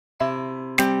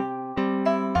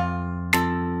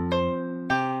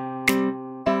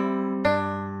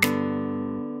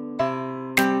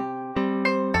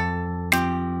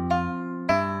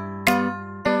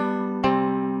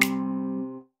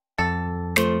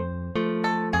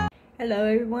Hello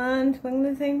everyone, Swing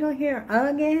this Angel here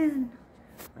again.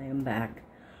 I am back.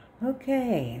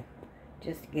 Okay,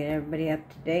 just to get everybody up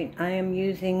to date, I am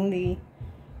using the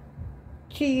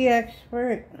Chi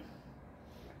Expert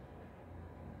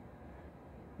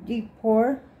Deep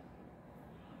Pour.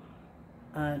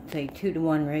 It's a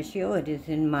 2-to-1 ratio. It is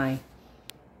in my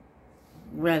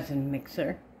resin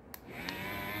mixer.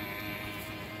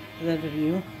 For those of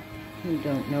you who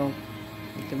don't know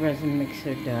what the resin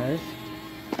mixer does,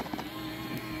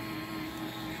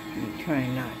 I'm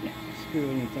trying not to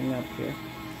screw anything up here.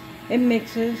 It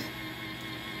mixes.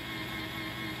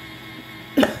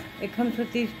 It comes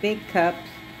with these big cups.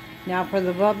 Now for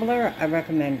the bubbler, I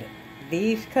recommend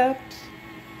these cups.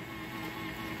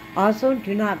 Also,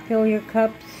 do not fill your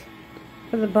cups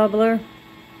for the bubbler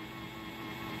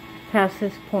past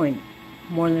this point,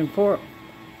 more than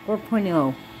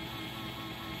 4.0.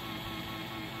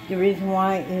 The reason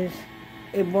why is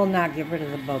it will not get rid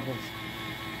of the bubbles.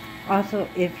 Also,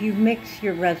 if you mix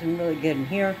your resin really good in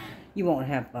here, you won't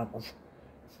have bubbles.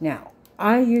 Now,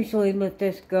 I usually let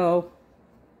this go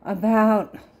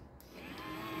about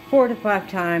 4 to 5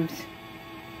 times.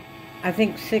 I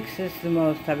think 6 is the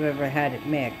most I've ever had it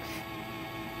mix.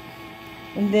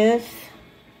 And this,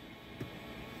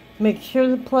 make sure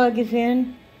the plug is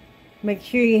in. Make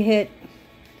sure you hit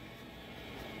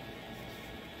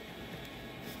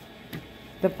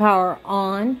the power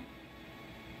on.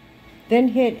 Then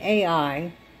hit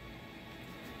AI.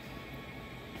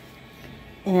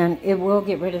 And it will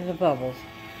get rid of the bubbles.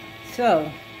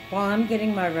 So, while I'm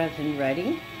getting my resin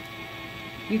ready,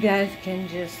 you guys can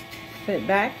just sit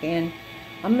back and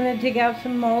I'm going to dig out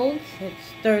some molds.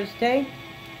 It's Thursday.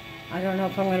 I don't know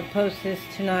if I'm going to post this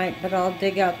tonight, but I'll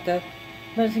dig out the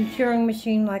resin curing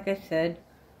machine like I said.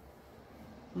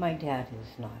 My dad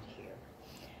is not here.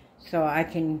 So I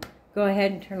can go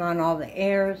ahead and turn on all the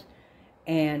airs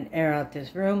and air out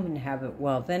this room and have it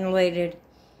well ventilated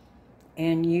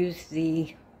and use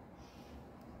the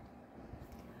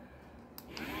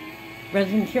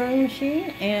resin curing machine.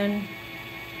 And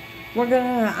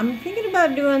I'm thinking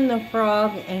about doing the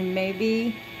frog and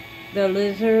maybe the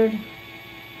lizard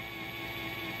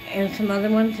and some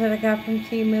other ones that I got from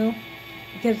Temu,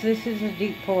 because this is a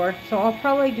deep pour, so I'll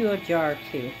probably do a jar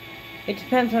too. It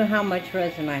depends on how much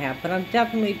resin I have, but I'm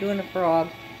definitely doing a frog,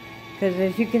 because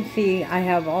as you can see, I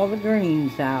have all the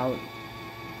greens out.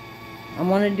 I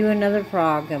want to do another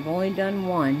frog. I've only done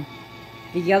one.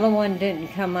 The yellow one didn't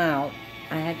come out.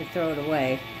 I had to throw it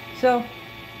away. So,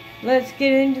 let's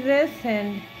get into this,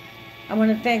 and I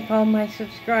want to thank all my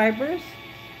subscribers.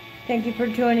 Thank you for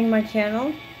joining my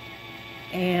channel.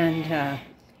 And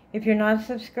if you're not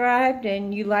subscribed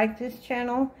and you like this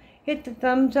channel, hit the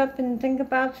thumbs up and think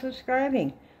about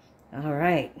subscribing.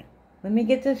 Alright, let me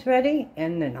get this ready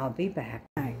and then I'll be back.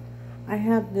 Alright, I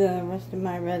have the rest of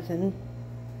my resin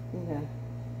in the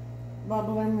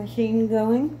bubbler machine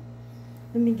going.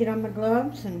 Let me get on my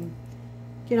gloves and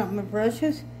get out my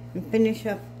brushes and finish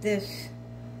up this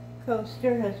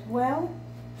coaster as well.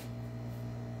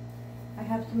 I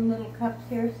have some little cups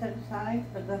here set aside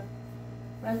for the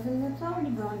resin that's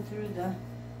already gone through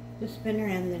the spinner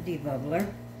and the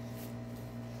debubbler.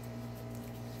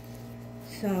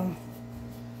 So,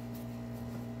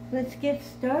 let's get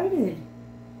started,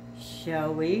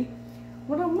 shall we?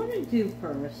 What I want to do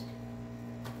first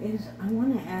is I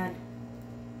want to add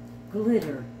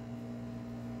glitter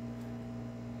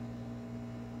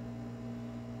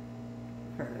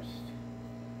first.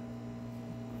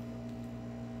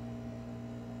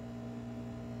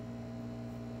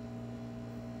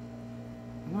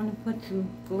 I want to put some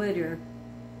glitter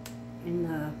in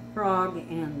the frog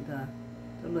and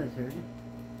the lizard.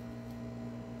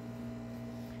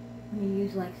 I'm going to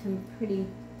use like some pretty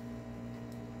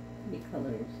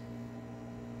colors.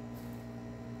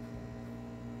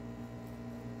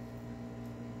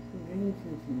 Some greens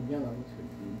and some yellows would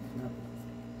be lovely.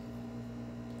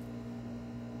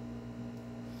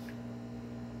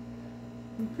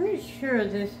 I'm pretty sure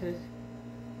this is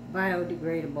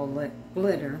biodegradable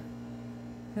glitter,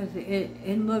 because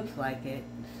it looks like it.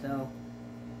 So,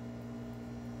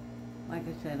 like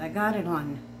I said, I got it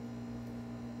on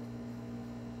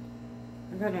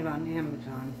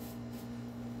Amazon.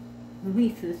 At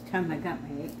least this time I got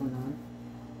my apron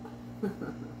on.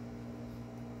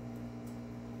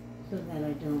 So that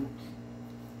I don't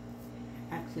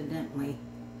accidentally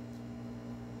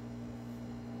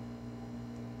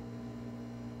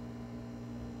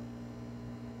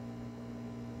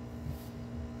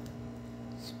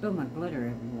spill my glitter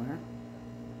everywhere.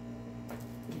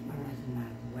 Get my resin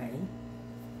out of the way.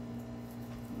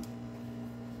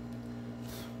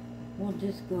 We'll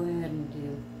just go ahead and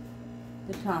do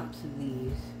the tops of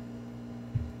these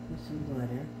with some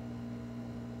glitter.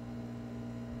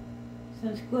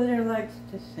 Since glitter likes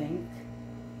to sink.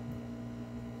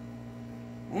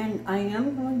 And I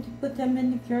am going to put them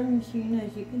in the curing machine,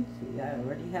 as you can see. I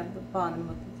already have the bottom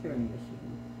of the curing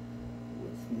machine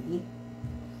with me.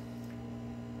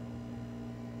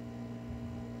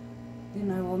 Then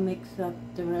I will mix up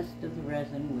the rest of the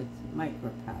resin with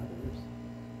micro powders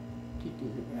to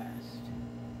do the rest.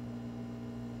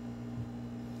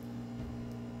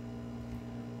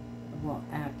 I will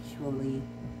actually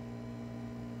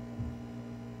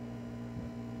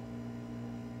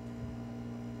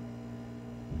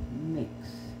mix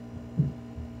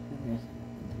the resin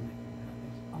with the micro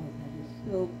powders. Oh, that is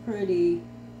so pretty.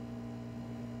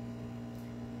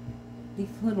 These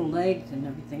little legs and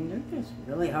everything, they're just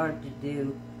really hard to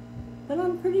do. But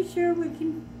I'm pretty sure we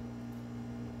can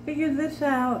figure this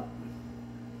out.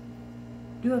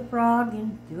 Do a frog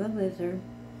and do a lizard.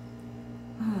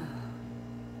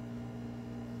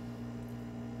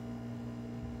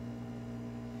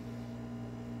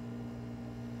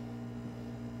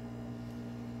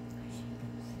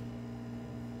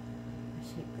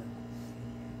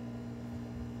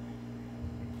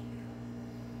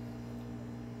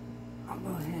 I'll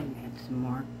go ahead and add some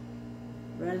more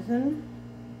resin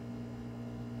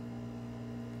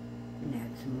and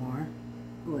add some more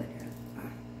glitter.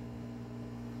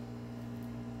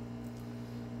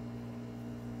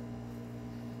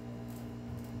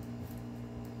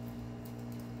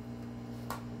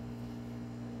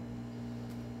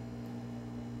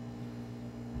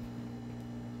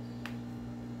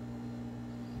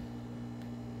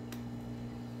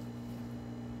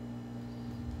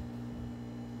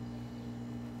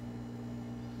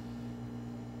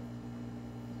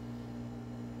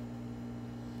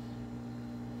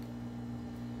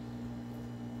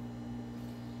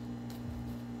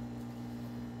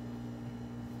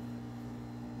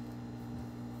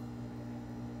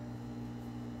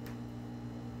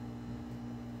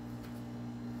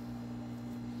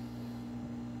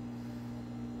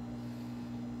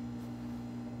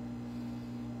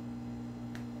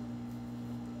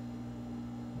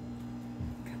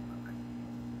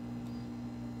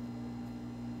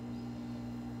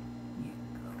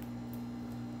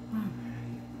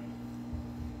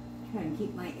 Trying to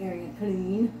keep my area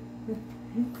clean.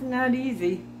 It's not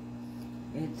easy.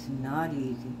 It's not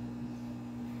easy.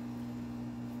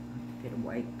 Get a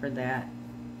wipe for that.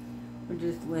 Or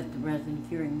just let the resin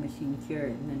curing machine cure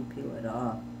it and then peel it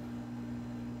off.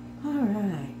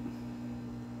 Alright.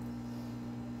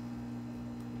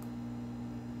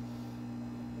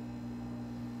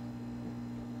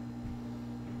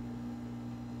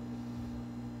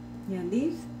 Yeah,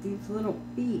 these little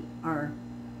feet are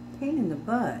a pain in the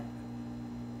butt.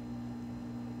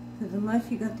 Because unless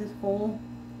you got this whole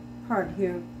part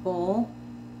here full,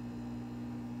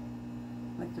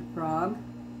 like the frog,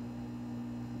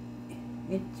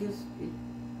 it just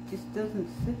doesn't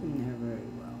sit in there very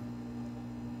well.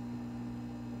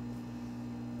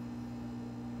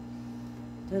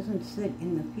 It doesn't sit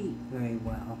in the feet very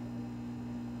well.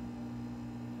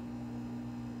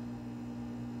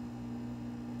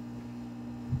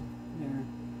 They're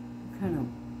kind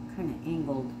of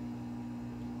angled.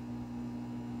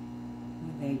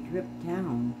 They drip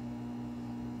down.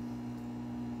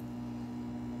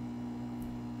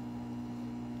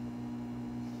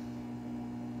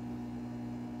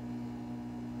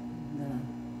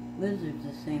 The lizard's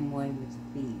the same way with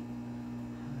the feet.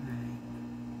 Alright.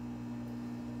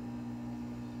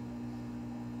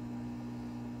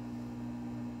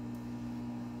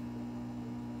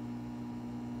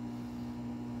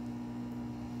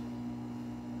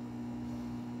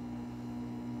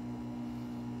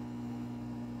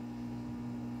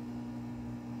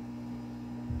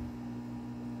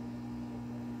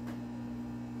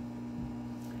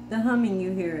 The humming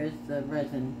you hear is the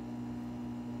resin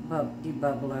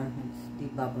debubbler. It's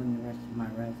debubbling the rest of my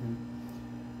resin.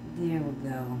 There we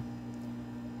go.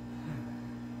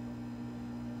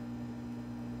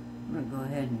 I'm going to go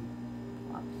ahead and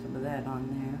plop some of that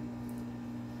on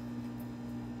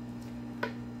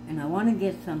there. And I want to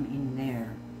get some in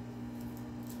there.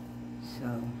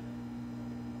 So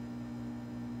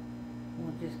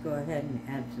we'll just go ahead and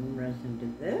add some resin to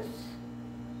this.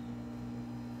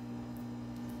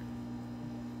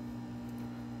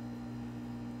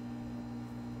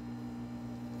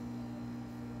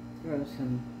 Throw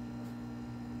some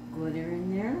glitter in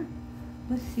there.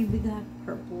 Let's see, we got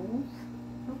purples.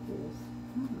 Purples.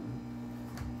 Let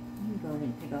me go ahead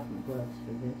and take off my gloves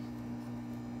for this.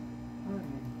 Alright.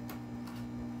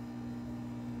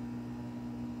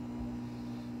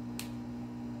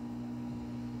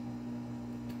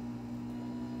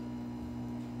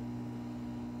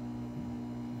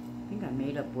 I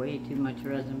made up way too much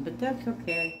resin, but that's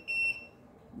okay.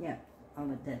 Yeah, I'll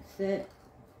let that sit.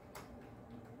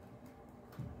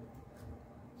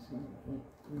 So it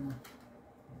will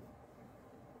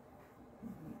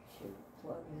make sure it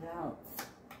plugs out.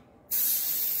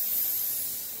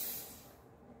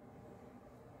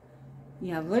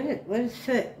 Yeah, let it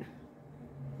sit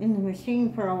in the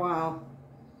machine for a while.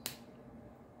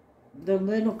 The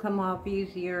lid will come off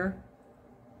easier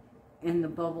and the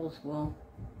bubbles will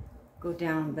go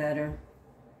down better.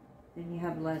 Then you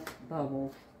have less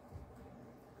bubbles.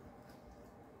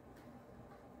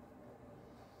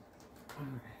 All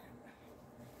right.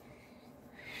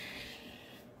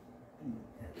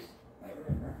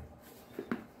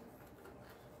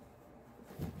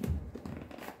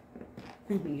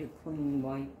 I need a clean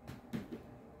wipe.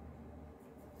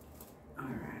 All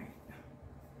right.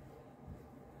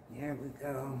 There we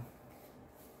go.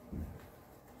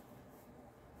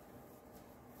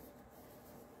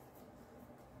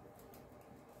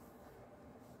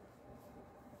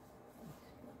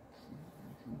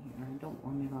 I don't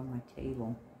want it on my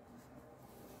table.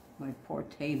 My poor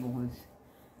table is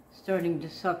starting to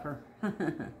suffer. All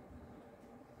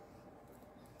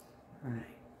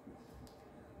right.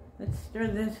 Let's stir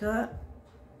this up.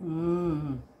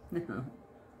 Now,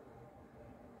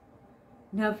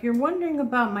 if you're wondering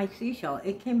about my seashell,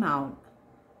 it came out,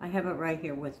 I have it right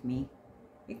here with me.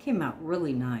 It came out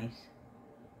really nice.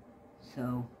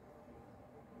 So,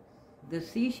 the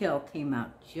seashell came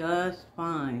out just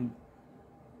fine.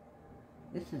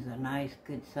 This is a nice,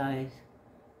 good size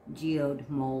geode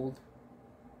mold.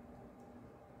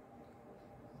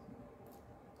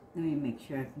 Let me make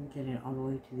sure I can get it all the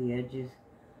way to the edges.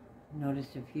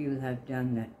 Noticed a few that I've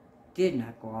done that did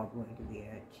not go all the way to the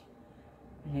edge.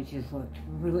 And it just looked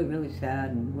really, really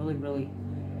sad and really,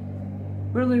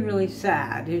 really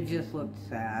sad. It just looked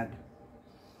sad.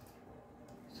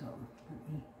 So let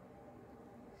me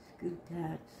scoot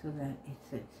that so that it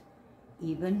sits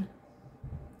even.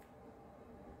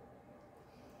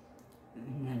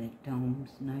 And that it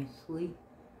domes nicely.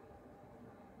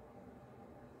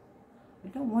 I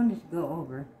don't want it to go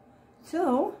over.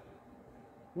 So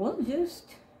we'll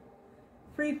just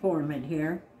freeform it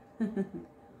here.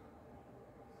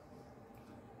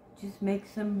 Just make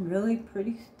some really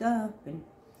pretty stuff and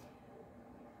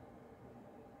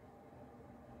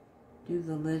do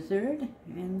the lizard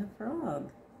and the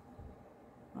frog.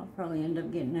 I'll probably end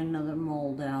up getting another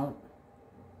mold out,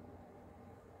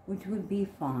 which would be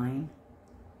fine.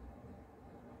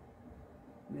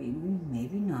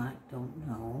 Maybe not, don't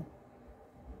know.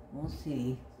 We'll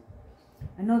see.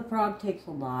 I know the frog takes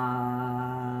a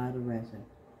lot of resin.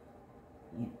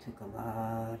 It took a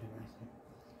lot of resin.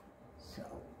 So,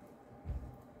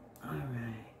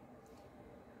 alright.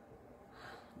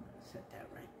 I'm going to set that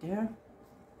right there.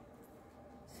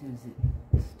 As soon as it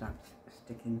stops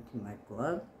sticking to my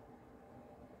glove,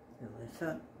 fill this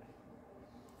up.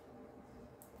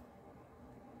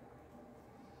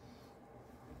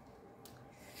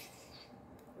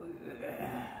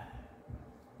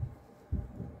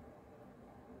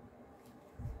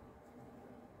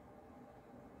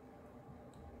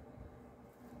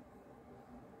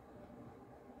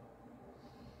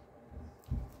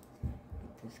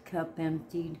 This cup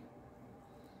emptied.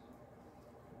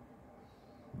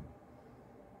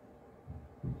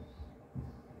 There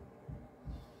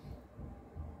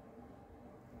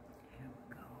we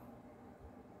go.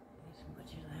 Get as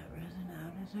much of that resin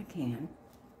out as I can.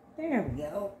 There we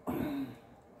go.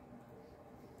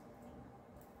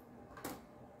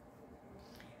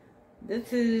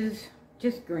 This is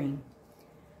just green.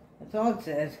 That's all it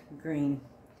says, green.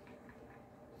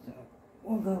 So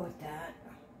we'll go with that.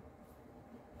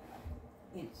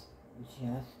 It's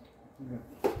just green.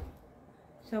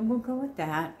 So we'll go with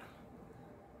that.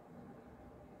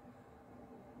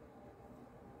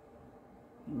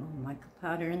 A little mica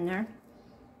powder in there.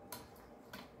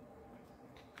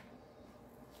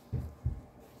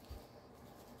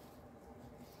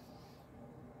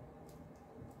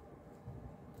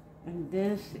 And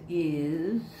this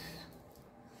is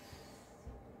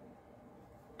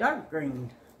dark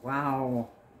green. Wow.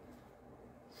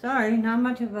 Sorry, not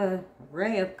much of a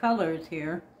array of colors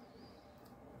here.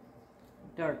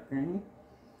 Dark green.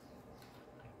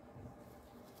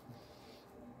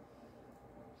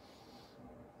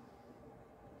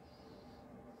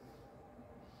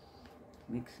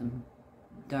 Mix some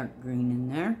dark green in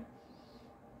there.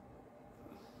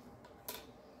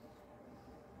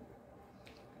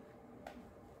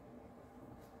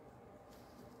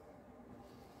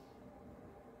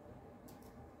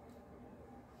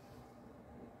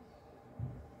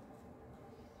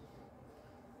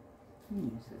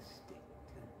 Use a stick.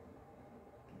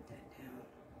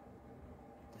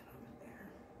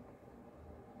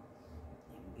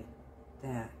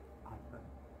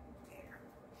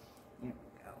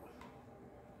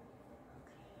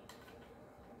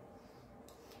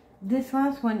 This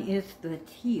last one is the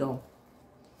teal.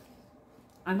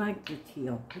 I like the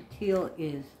teal. The teal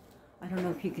is, I don't know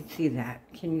if you can see that.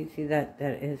 Can you see that?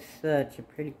 That is such a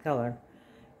pretty color.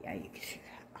 Yeah, you can see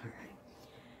that. All right.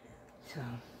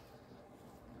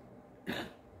 So,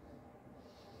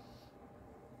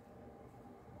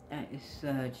 that is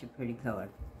such a pretty color.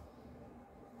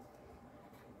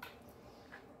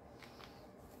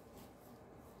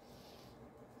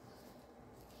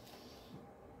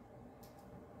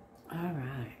 All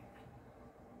right.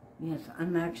 Yes,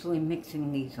 I'm actually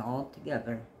mixing these all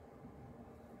together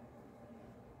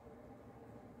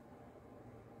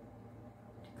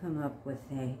to come up with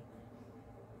a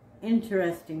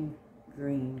interesting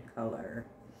green color.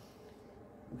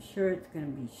 I'm sure it's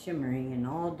going to be shimmering in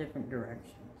all different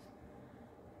directions.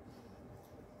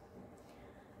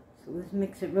 So let's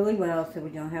mix it really well so we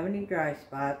don't have any dry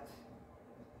spots.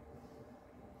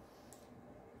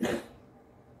 I'm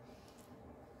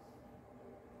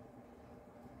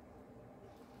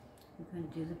going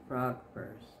to do the frog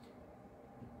first.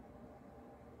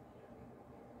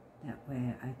 That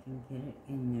way I can get it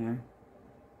in there.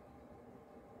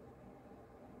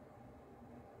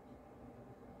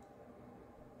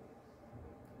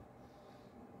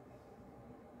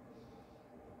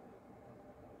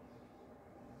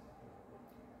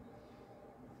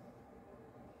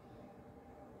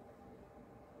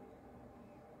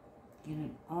 Get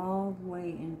it all the way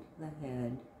into the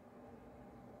head.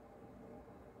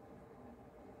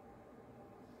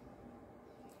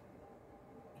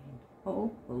 And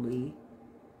hopefully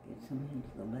get some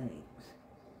into the legs.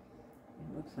 It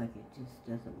looks like it just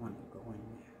doesn't want to go in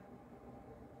there.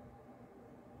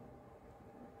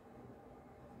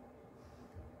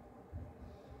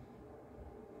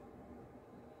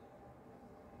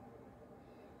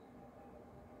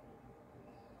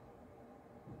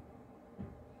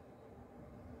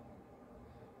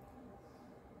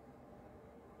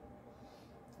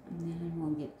 And then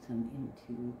we'll get some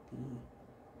into the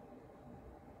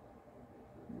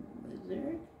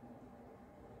lizard.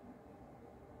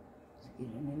 Let's get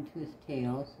it into his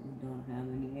tail so we don't have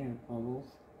any air bubbles.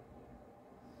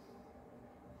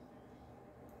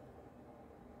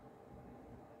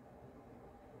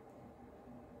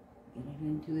 Get it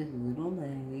into his little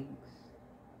legs.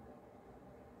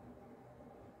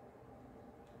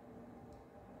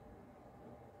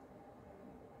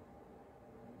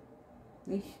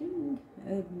 They shouldn't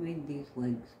have made these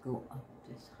legs go up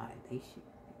this high. They should be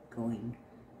going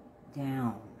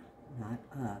down, not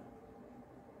up.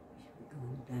 They should be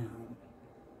going down.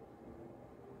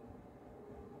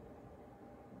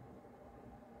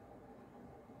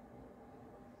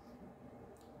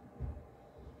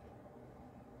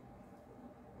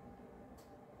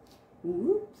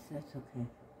 Whoops, that's okay.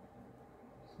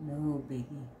 It's no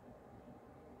biggie.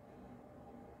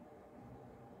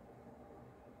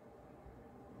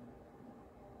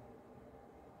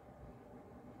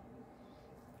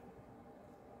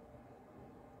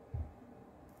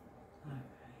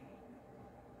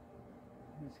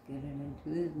 Let's get it into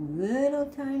his little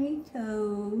tiny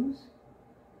toes.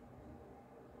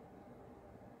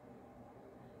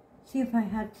 See if I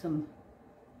had some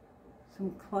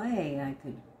clay, I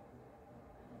could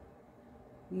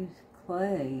use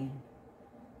clay and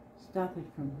stop it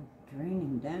from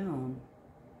draining down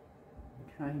and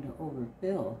trying to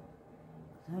overfill.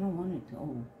 Because I don't want it to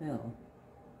overfill.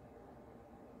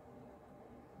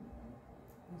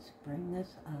 Let's bring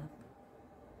this up.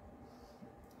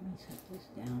 Let me set this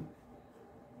down.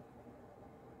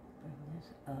 Bring this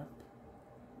up.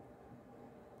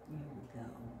 There we go.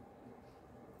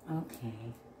 Okay.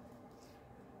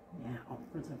 Now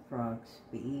for the frog's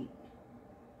feet.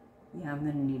 Yeah, I'm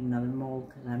going to need another mold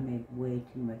because I made way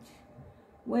too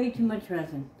much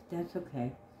resin. But that's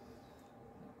okay.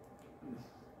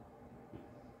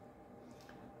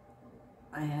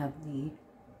 I have the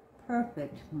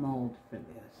perfect mold for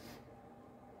this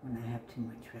when I have too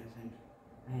much resin.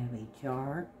 I have a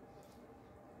jar,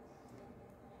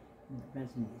 and the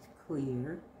resin is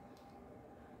clear,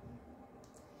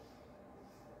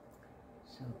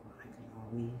 so I can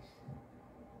always,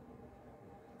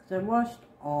 because I washed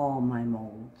all my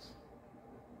molds,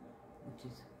 which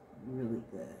is really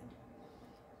good.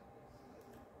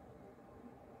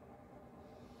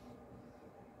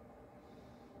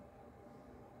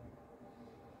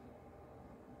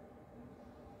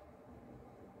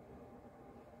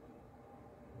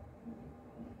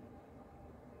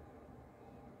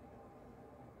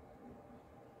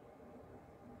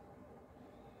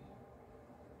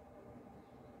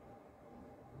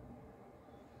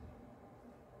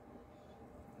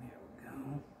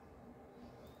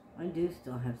 I do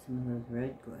still have some of those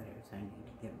red glitters I need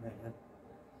to get rid of.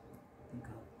 I think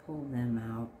I'll pull them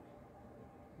out,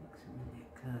 mix them in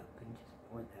that cup, and just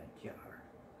pour that jar.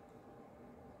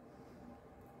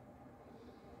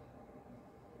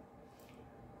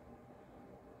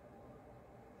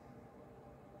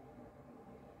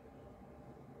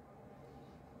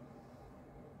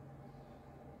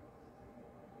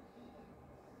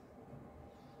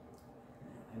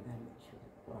 I gotta make sure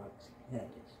the frog's head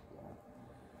is full.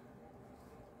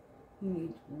 He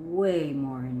needs way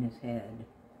more in his head.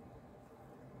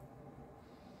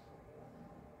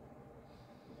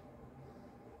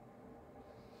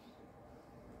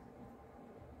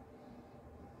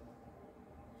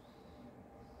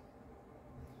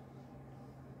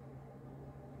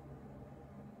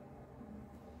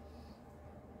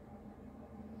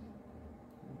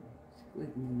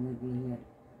 Squiggly wiggly yet.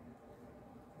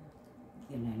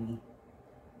 Get any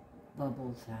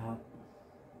bubbles out.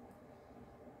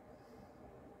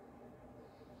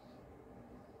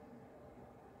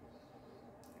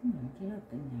 Come on, get up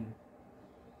in there.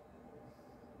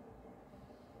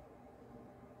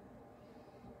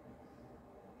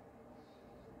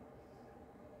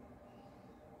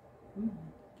 Come on,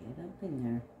 get up in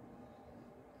there.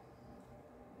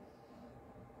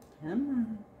 Come on,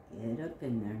 get up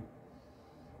in there.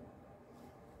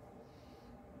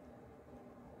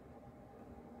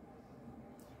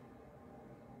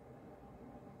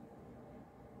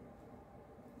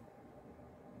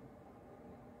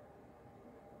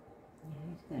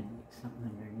 He's gonna make something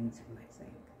underneath him, I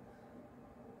think.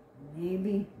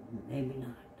 Maybe, maybe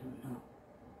not, don't know.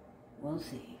 We'll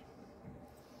see.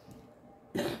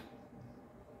 We'll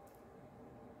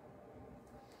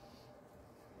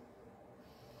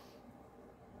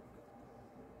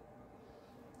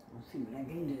see what I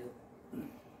can do.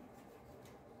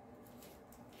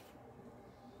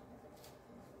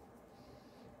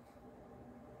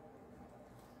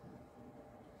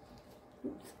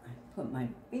 Oops, I put my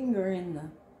finger in the...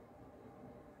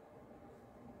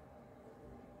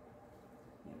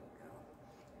 There we go.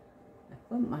 I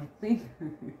put my finger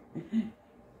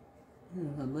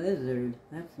in the lizard.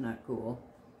 That's not cool.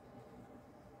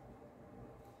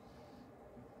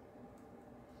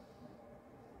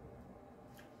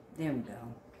 There we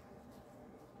go.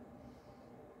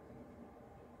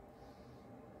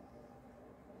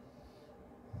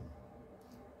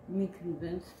 Let me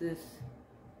convince this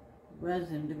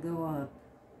resin to go up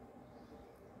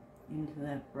into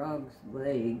that frog's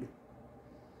leg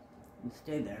and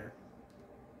stay there.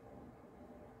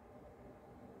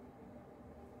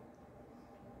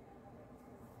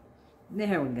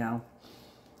 There we go.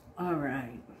 All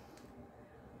right.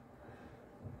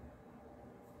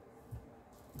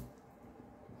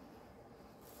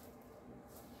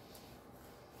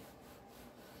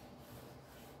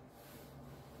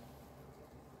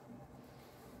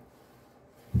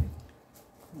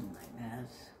 My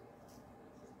mess.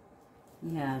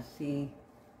 Yeah, see.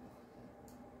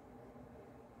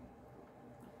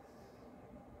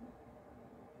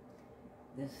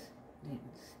 This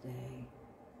didn't stay.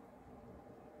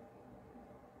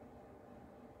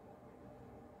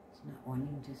 It's not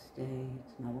wanting to stay.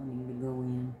 It's not wanting to go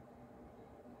in.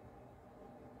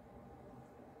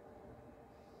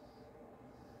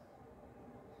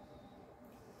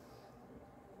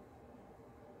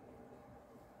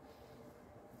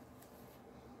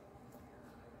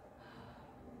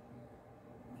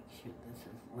 Make sure this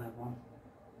is level.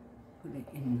 Put it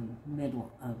in the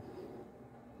middle of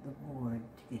the board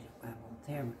to get it level.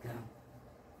 There we go.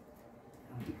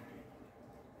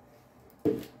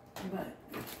 But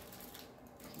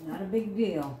it's not a big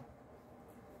deal.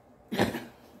 I have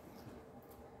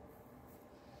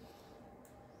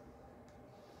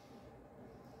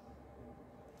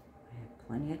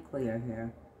plenty of clear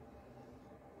here.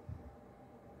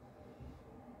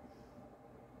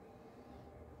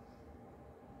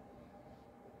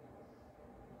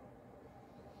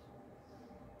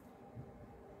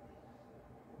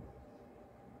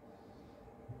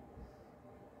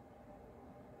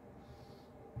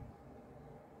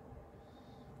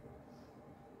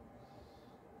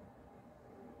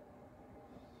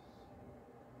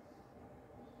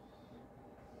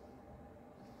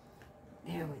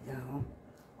 There we go.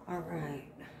 All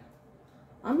right.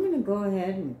 I'm going to go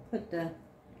ahead and put the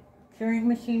curing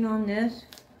machine on this,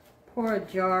 pour a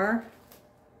jar,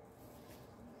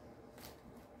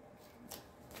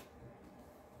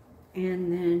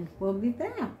 and then we'll be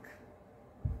back.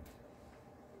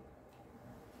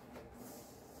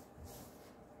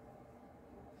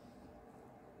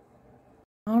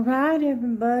 All right,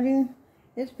 everybody.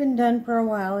 It's been done for a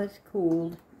while. It's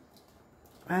cooled.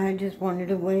 I just wanted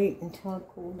to wait until it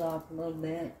cooled off a little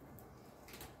bit.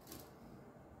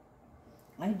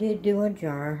 I did do a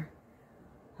jar.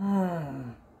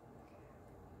 Well,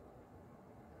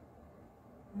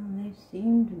 they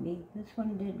seem to be, this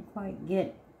one didn't quite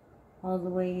get all the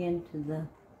way into the,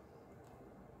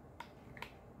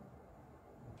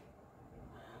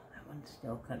 that one's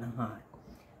still kind of hot.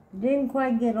 Didn't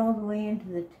quite get all the way into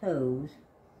the toes,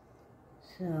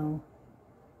 so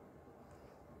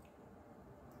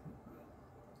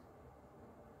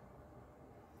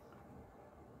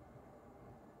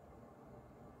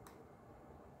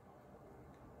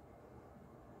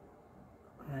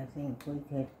I think we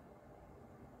could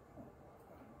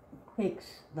fix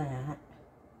that.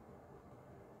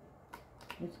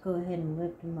 Let's go ahead and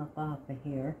lift them up off of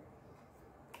here.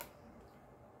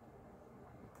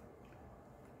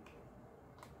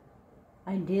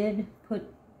 I did put,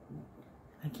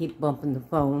 I keep bumping the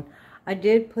phone. I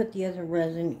did put the other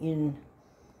resin in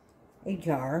a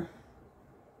jar.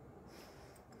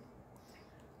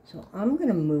 So I'm going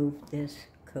to move this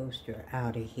coaster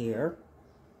out of here.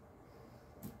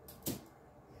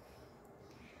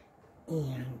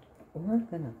 And we're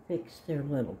going to fix their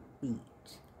little feet.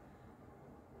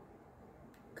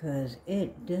 Because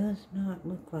it does not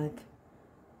look like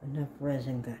enough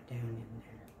resin got down in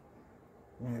there.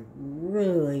 And I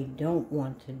really don't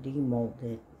want to demold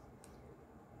it,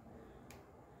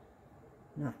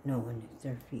 not knowing if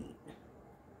their feet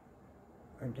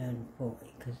are done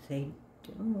fully, because they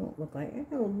don't look like, I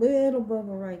got a little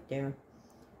bubble right there.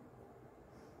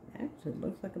 Actually, it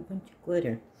looks like a bunch of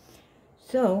glitter.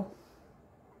 So,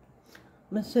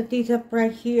 I'm going to set these up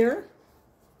right here.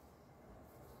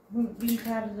 Move these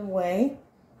out of the way.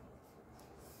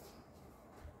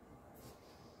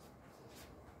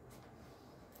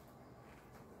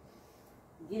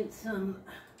 Get some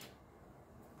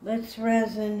Let's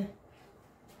Resin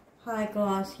High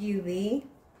Gloss UV.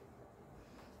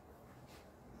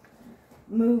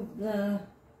 Move the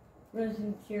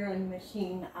resin curing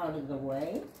machine out of the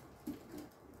way.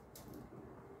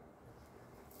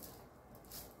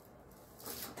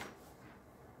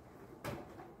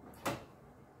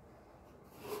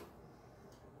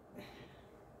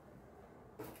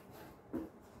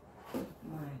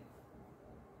 My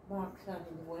box out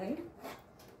of the way.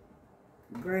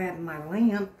 Grab my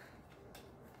lamp,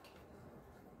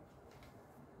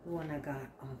 the one I got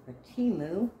off of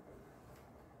Temu,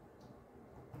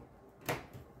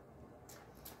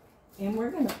 and we're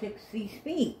going to fix these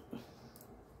feet.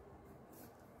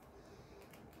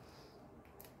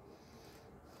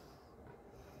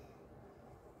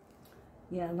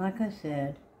 Yeah, like I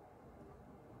said,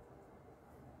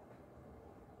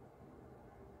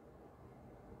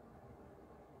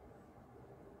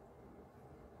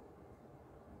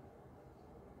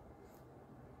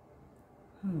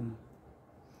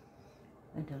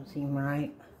 that don't seem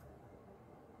right.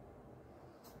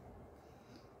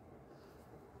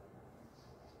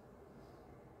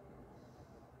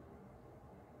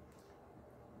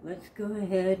 Let's go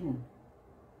ahead and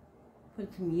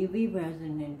put some UV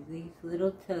resin into these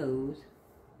little toes.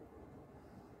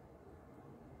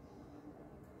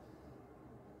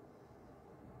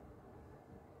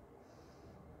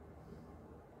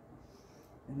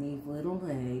 And these little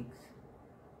legs.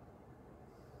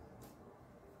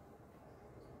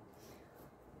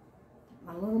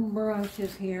 My little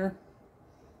brushes here.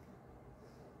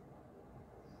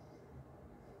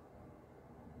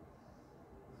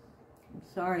 I'm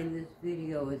sorry this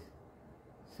video is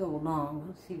so long.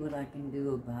 Let's see what I can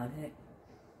do about it.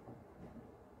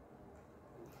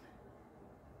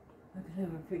 If I could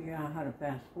ever figure out how to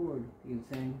fast forward a few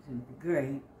things, it'd be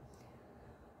great.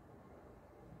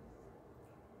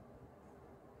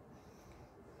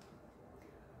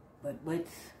 But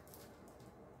let's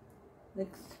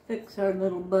fix our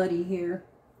little buddy here.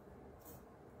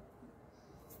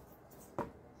 Come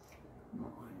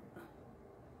on.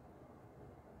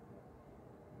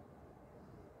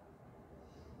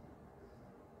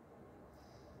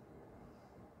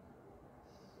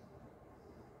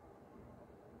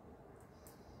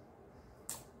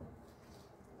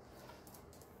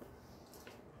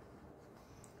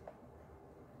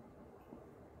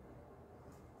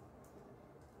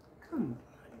 Come on.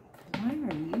 Why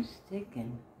are you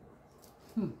sticking?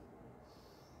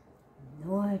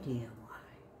 No idea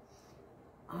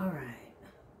why. All right.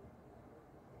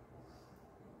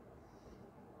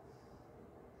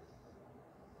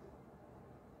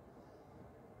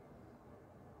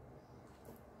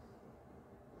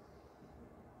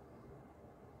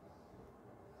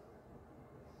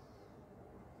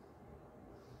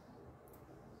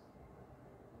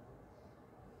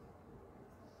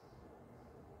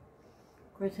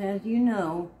 course, as you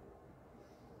know,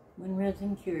 when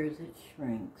resin cures, it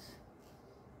shrinks.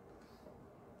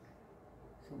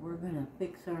 So we're going to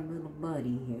fix our little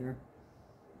buddy here.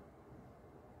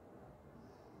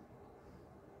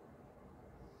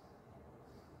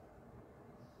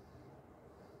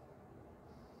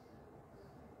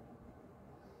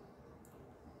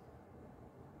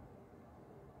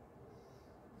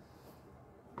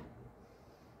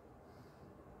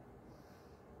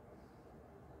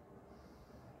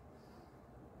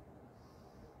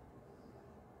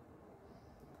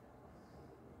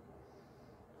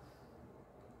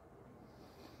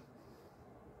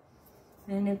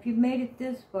 And if you've made it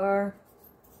this far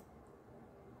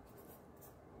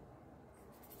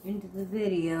into the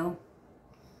video,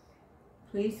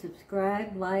 please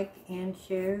subscribe, like, and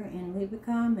share, and leave a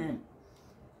comment.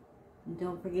 And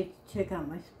don't forget to check out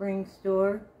my spring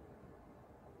store.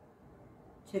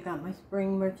 Check out my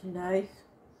spring merchandise.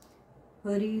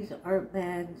 Hoodies, art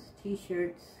bags,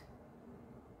 t-shirts,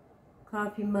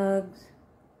 coffee mugs,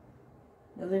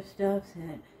 other stuff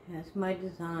that has my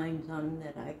designs on them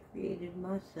that I created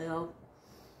myself.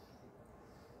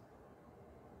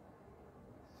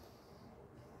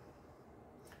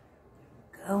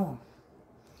 There we go.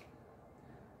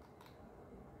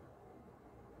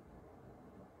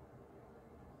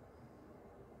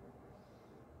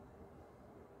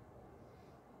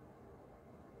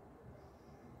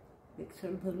 Fix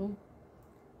our little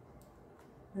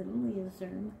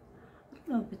lizard. I don't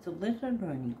know if it's a lizard or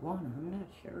an iguana, I'm not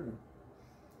sure.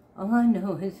 All I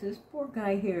know is this poor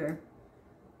guy here,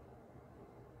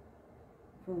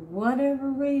 for whatever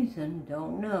reason,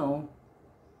 don't know,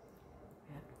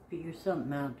 I have to figure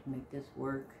something out to make this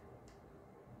work.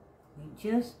 We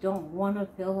just don't want to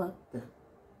fill up the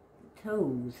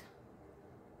toes.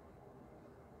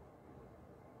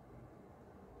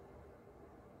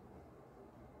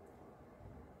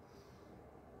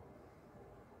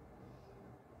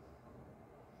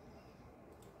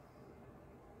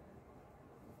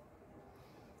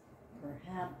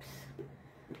 Perhaps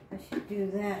I should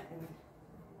do that and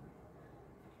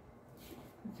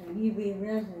put some UV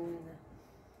resin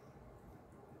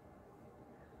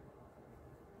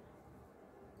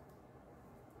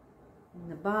in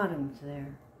the bottoms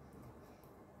there.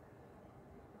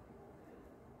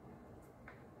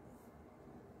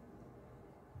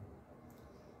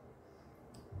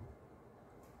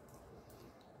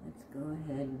 Let's go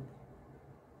ahead and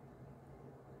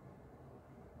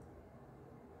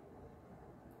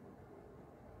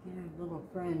get our little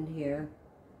friend here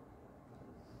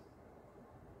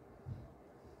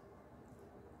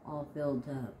all filled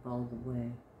up all the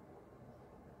way.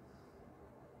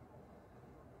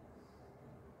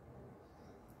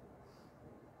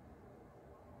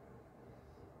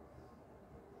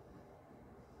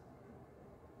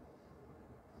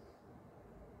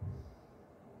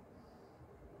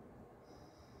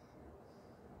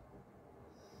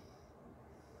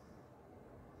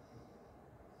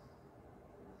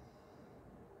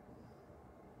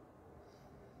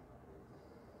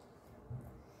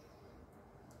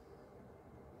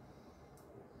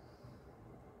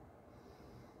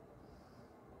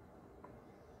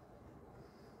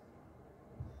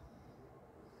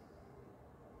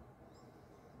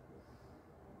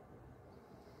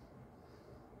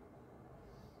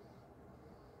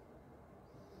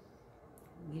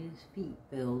 Get his feet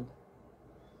filled.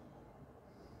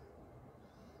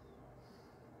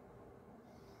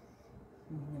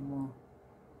 And then we'll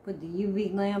put the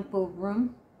UV lamp over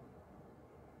him.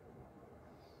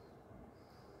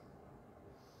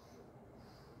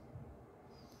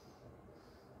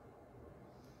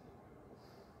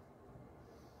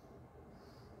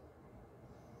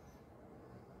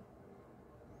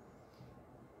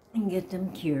 And get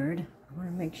them cured. I want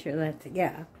to make sure that's,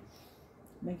 yeah.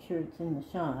 Make sure it's in the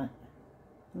shot.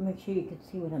 Make sure you can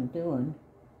see what I'm doing.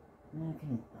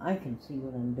 And I can see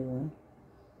what I'm doing.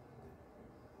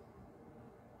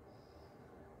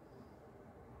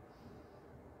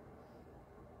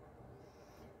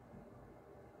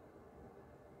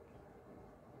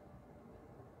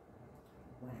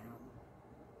 Wow.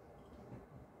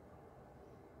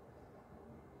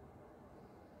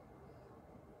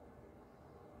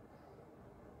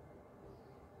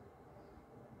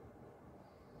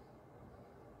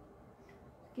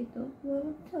 Get those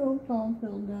little toes all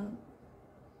filled up.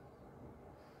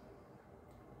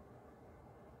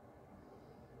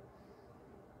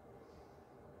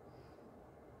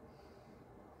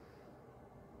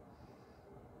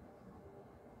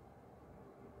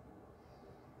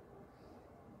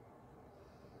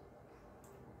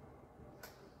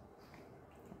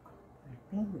 My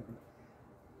finger.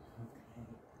 Okay.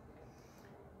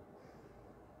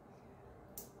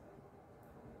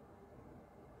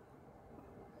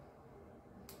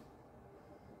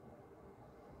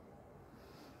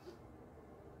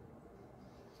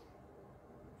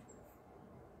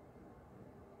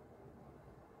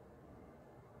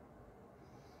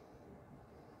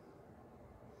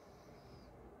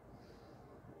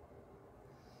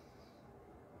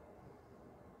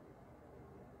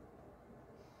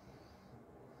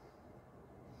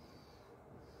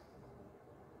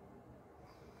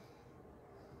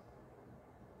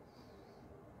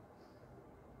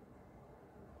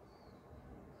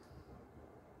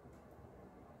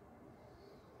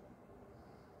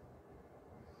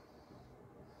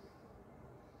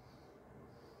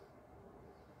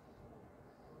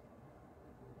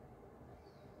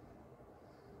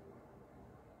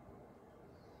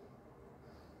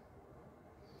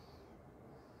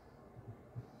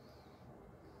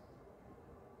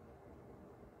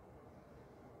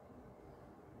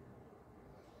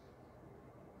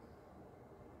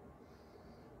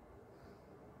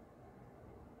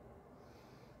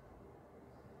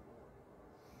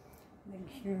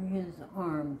 Make sure his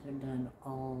arms are done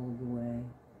all the way.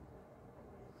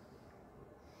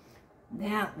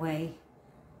 That way,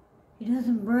 he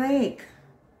doesn't break.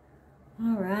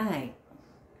 All right.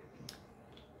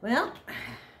 Well,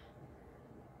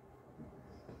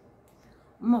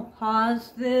 I'm going to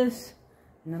pause this,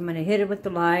 and I'm going to hit it with the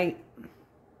light,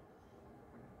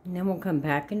 and then we'll come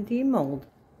back and demold.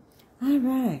 All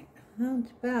right. Well,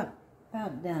 it's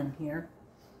about done here.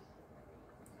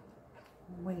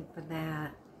 Wait for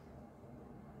that.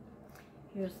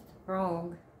 Here's the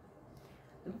frog.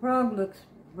 The frog looks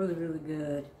really, really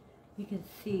good. You can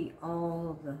see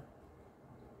all the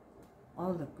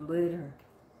glitter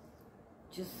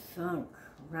just sunk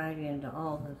right into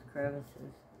all those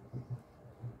crevices.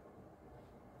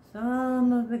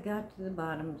 Some of it got to the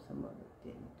bottom, some of it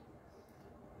didn't.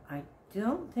 I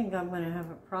don't think I'm going to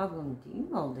have a problem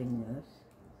demolding this.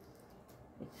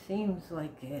 It seems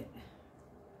like it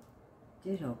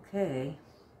did okay.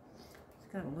 It's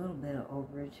got a little bit of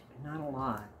overage, but not a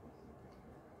lot.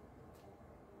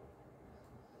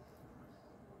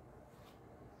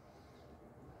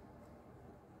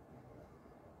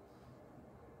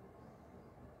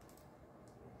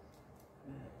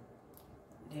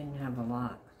 Didn't have a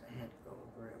lot because I had to go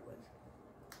over it with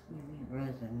UV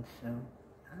resin, so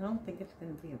I don't think it's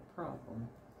going to be a problem.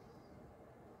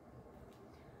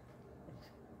 Let's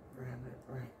grab it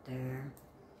right there.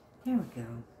 There we go.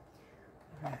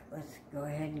 Alright, let's go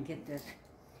ahead and get this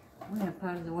lamp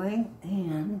out of the way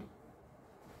and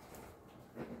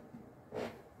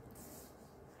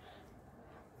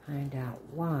find out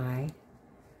why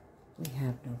we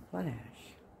have no flash.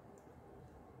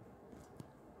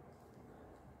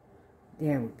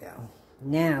 There we go.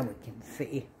 Now we can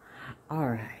see.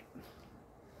 Alright.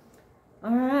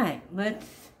 Alright,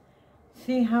 let's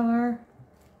see how our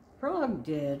frog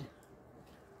did.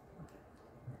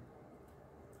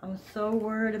 I was so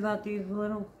worried about these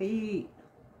little feet.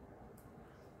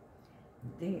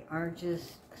 They are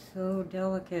just so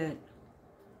delicate.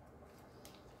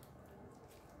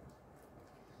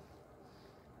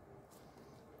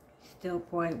 Still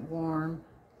quite warm.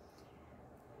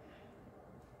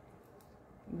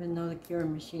 Even though the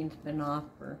curing machine's been off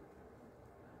for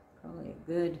probably a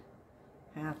good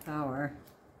half hour.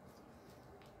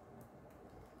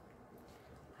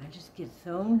 I just get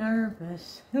so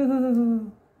nervous. I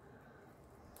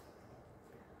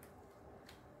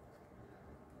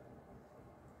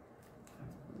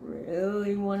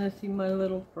really want to see my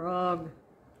little frog.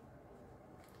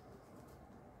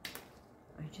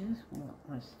 I just want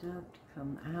my stuff to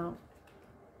come out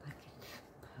like it's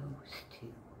supposed to.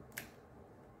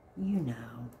 You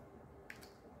know.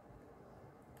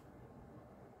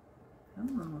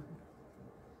 Come on.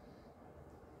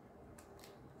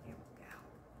 There we go.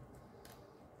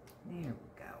 There we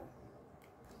go.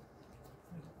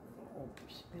 There's a little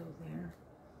overspill there.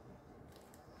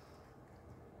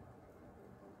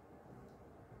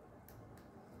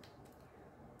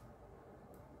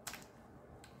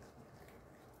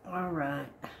 All right.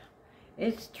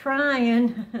 It's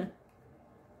trying.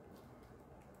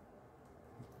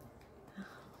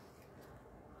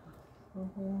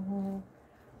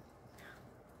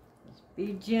 Let's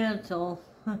be gentle.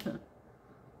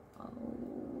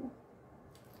 Oh,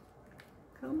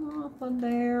 come off of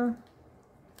there.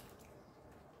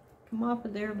 Come off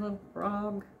of there, little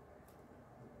frog.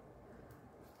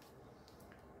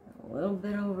 A little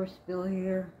bit overspill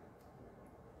here.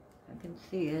 I can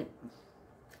see it.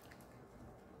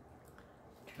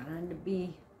 Trying to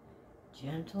be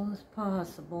gentle as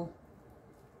possible.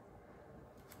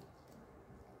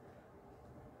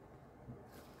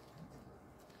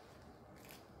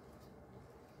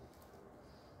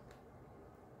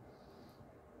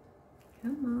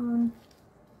 Come on.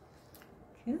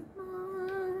 Come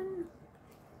on.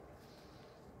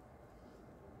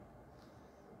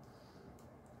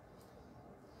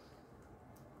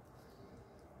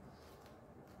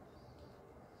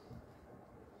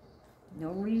 No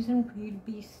reason for you to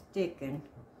be sticking.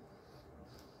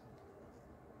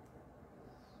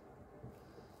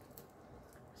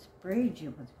 Sprayed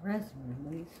you with resin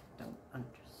release. Don't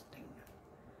understand.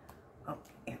 Oh,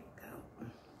 here we go.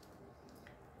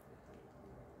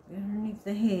 Underneath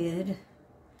the head.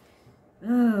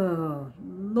 Oh,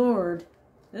 Lord.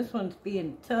 This one's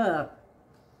being tough.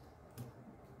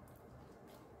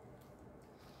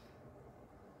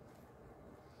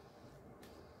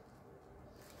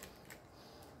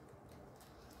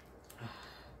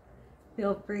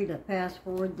 Feel free to fast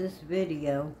forward this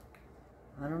video.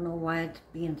 I don't know why it's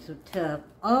being so tough.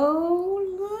 Oh,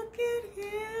 look at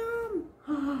him.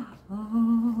 Oh,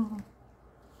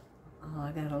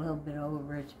 I got a little bit of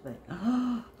overage, but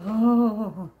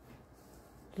oh,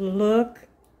 look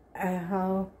at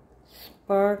how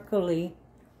sparkly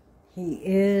he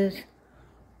is.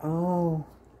 Oh,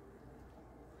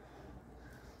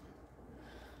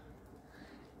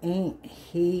 ain't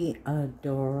he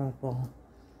adorable?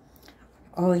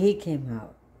 Oh, he came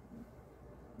out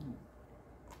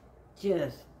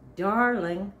just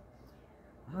darling.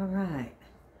 All right,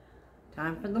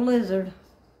 time for the lizard.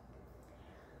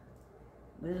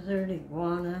 Lizard,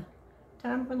 iguana.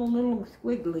 Time for the little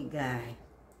squiggly guy.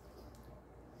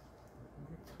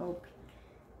 Let's hope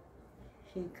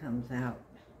he comes out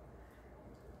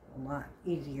a lot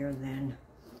easier than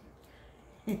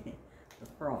the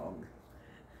frog.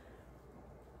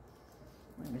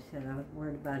 Like I said, I was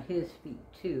worried about his feet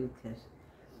too, because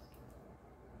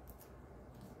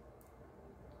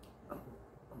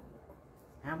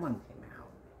that one came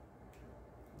out.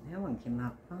 That one came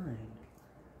out fine.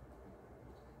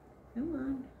 Come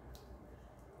on.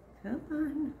 Come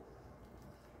on.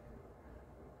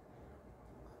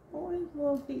 Oh, his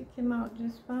little feet came out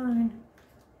just fine.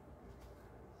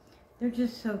 They're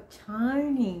just so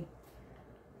tiny.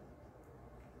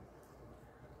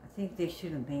 I think they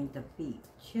should have made the feet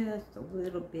just a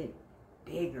little bit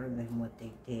bigger than what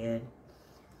they did.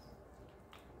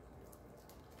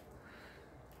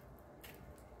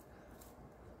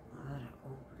 A lot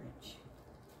of overage.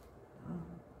 Oh.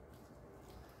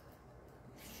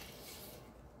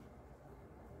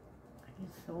 I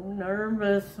get so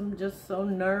nervous. I'm just so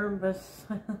nervous.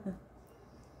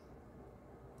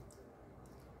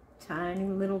 Tiny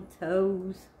little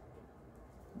toes.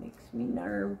 Makes me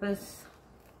nervous.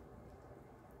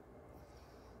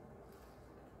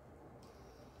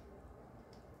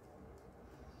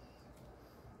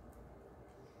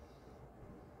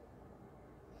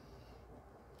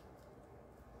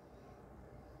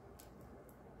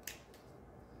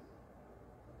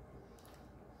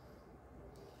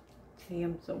 See,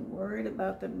 I'm so worried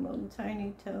about them little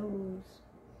tiny toes.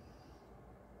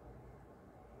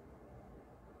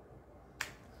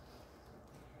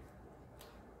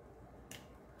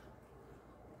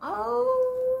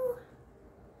 Oh,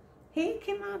 he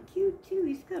came out cute too.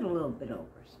 He's got a little bit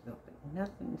overspill, but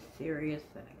nothing serious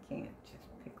that I can't just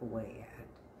pick away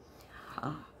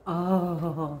at.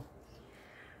 Oh,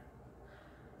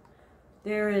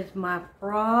 there is my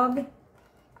frog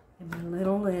and my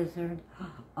little lizard.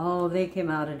 Oh, they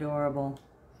came out adorable.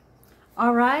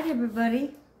 All right,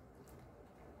 everybody.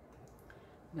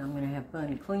 Now I'm going to have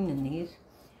fun cleaning these.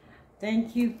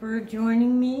 Thank you for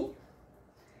joining me.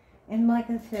 And like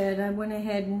I said, I went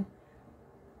ahead and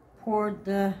poured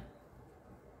the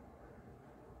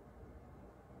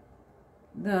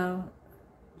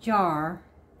jar.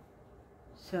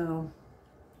 So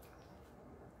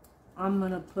I'm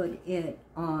going to put it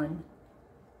on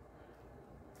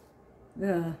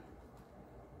the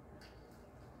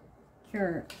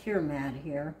cure mat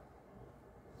here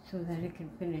so that it can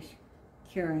finish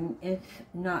curing. It's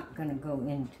not going to go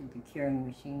into the curing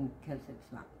machine because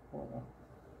it's not full.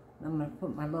 I'm going to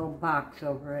put my little box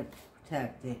over it to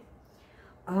protect it.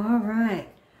 All right,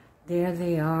 there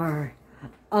they are.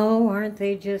 Oh, aren't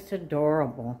they just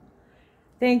adorable?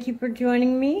 Thank you for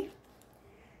joining me.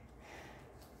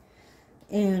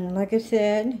 And like I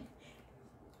said,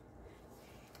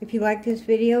 if you like this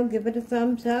video, give it a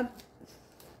thumbs up.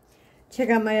 Check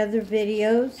out my other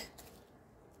videos.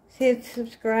 Hit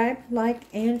subscribe, like,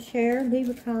 and share. Leave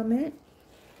a comment.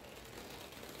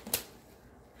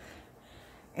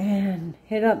 And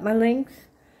hit up my links.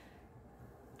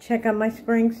 Check out my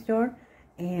spring store.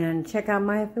 And check out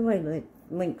my affiliate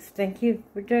links. Thank you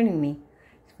for joining me.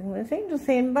 Springless Angel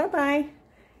saying bye-bye.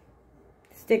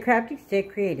 Stay crafty, stay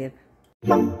creative.